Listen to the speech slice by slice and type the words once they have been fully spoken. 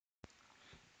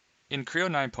In Creo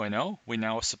 9.0, we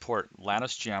now support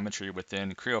lattice geometry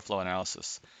within Creo Flow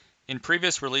Analysis. In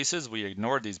previous releases, we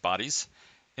ignored these bodies.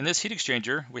 In this heat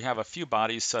exchanger, we have a few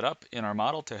bodies set up in our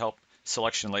model to help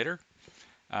selection later.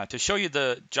 To show you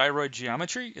the gyroid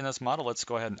geometry in this model, let's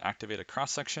go ahead and activate a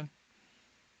cross-section.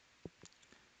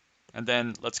 And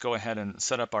then let's go ahead and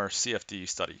set up our CFD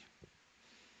study.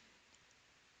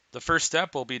 The first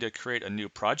step will be to create a new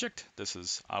project. This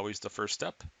is always the first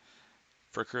step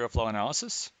for Creo Flow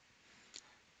Analysis.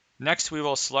 Next, we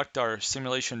will select our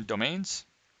simulation domains.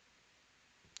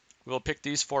 We will pick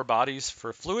these 4 bodies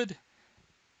for fluid,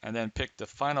 and then pick the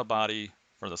final body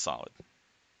for the solid.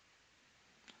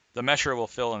 The mesher will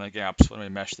fill in the gaps when we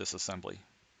mesh this assembly.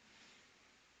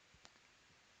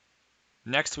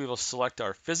 Next, we will select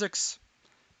our physics.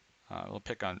 We'll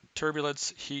pick on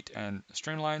turbulence, heat, and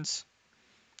streamlines.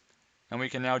 And we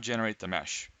can now generate the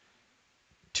mesh.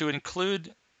 To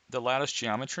include the lattice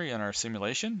geometry in our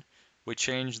simulation, we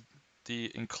change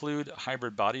the include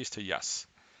hybrid bodies to yes.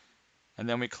 And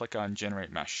then we click on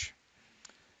generate mesh.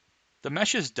 The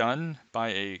mesh is done by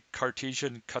a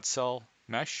Cartesian cut cell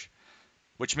mesh,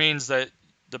 which means that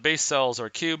the base cells are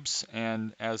cubes,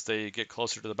 and as they get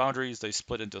closer to the boundaries, they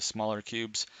split into smaller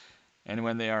cubes. And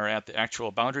when they are at the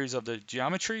actual boundaries of the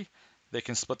geometry, they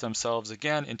can split themselves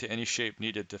again into any shape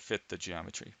needed to fit the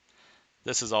geometry.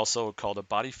 This is also called a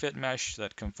body fit mesh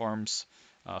that conforms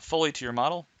fully to your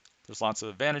model. There's lots of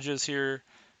advantages here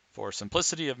for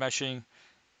simplicity of meshing,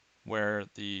 where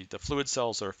the fluid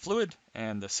cells are fluid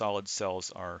and the solid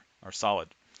cells are solid.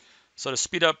 So to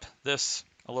speed up this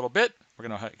a little bit, we're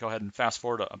going to go ahead and fast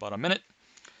forward about a minute.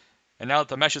 And now that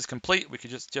the mesh is complete, we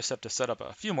could just have to set up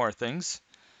a few more things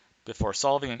before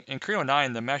solving. In Creo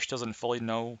 9, the mesh doesn't fully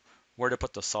know where to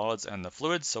put the solids and the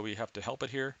fluids, so we have to help it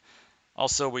here.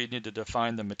 Also, we need to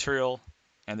define the material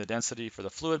and the density for the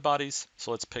fluid bodies.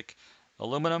 So let's pick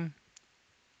aluminum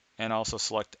and also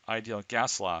select ideal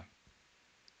gas law.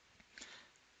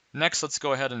 Next, let's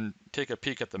go ahead and take a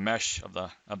peek at the mesh of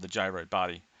the gyroid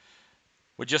body.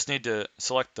 We just need to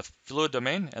select the fluid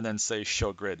domain and then say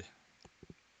show grid.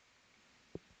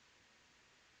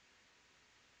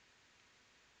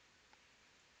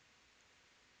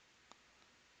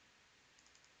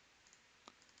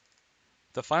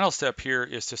 The final step here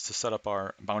is just to set up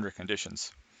our boundary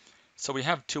conditions. So we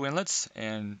have 2 inlets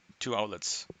and 2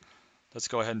 outlets. Let's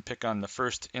go ahead and pick on the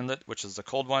first inlet, which is the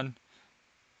cold one.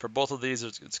 For both of these,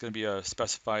 it's going to be a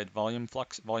specified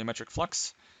volumetric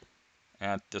flux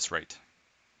at this rate.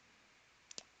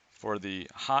 For the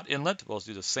hot inlet, we'll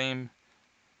do the same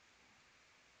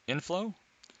inflow,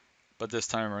 but this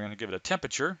time we're going to give it a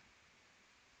temperature,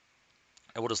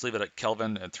 and we'll just leave it at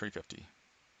Kelvin at 350.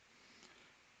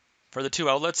 For the 2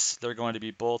 outlets, they're going to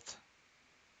be both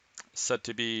set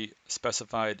to be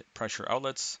specified pressure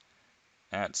outlets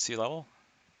at sea level.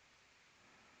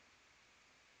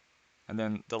 And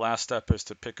then the last step is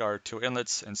to pick our 2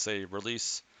 inlets and say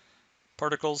release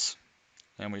particles,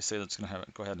 and we say that's going to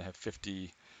go ahead and have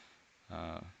 50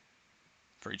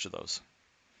 for each of those.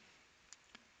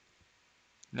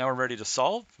 Now we're ready to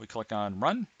solve. We click on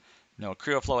Run. Now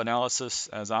Creo Flow Analysis,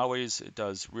 as always, it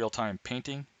does real-time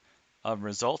painting of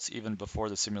results even before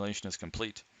the simulation is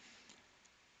complete.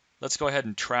 Let's go ahead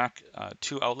and track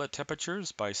 2 outlet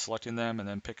temperatures by selecting them and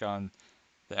then pick on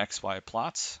the XY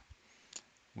plots.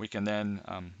 We can then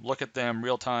look at them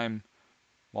real-time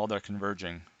while they're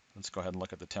converging. Let's go ahead and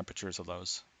look at the temperatures of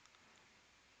those.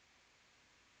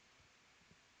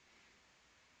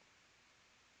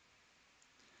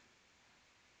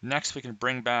 Next, we can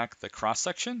bring back the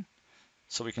cross-section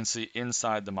so we can see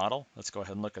inside the model. Let's go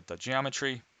ahead and look at the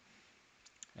geometry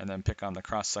and then pick on the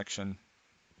cross-section.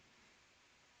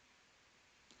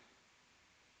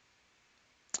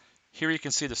 Here you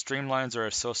can see the streamlines are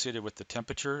associated with the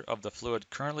temperature of the fluid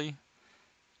currently.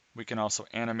 We can also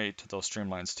animate those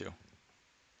streamlines too.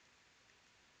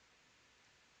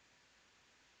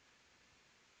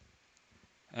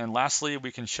 And lastly,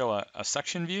 we can show a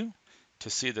section view to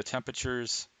see the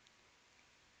temperatures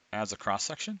as a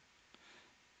cross-section,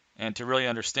 and to really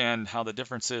understand how the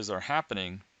differences are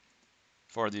happening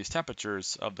for these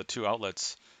temperatures of the 2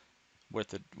 outlets,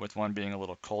 with one being a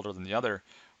little colder than the other,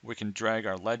 we can drag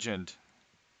our legend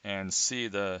and see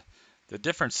the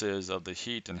differences of the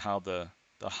heat and how the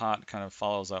hot kind of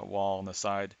follows that wall on the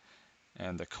side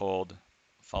and the cold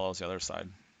follows the other side.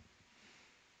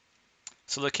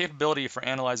 So the capability for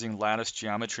analyzing lattice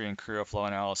geometry in Creo Flow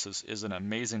Analysis is an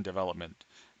amazing development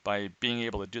by being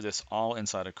able to do this all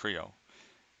inside of Creo.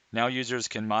 Now users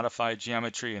can modify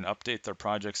geometry and update their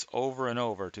projects over and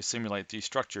over to simulate these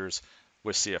structures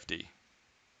with CFD.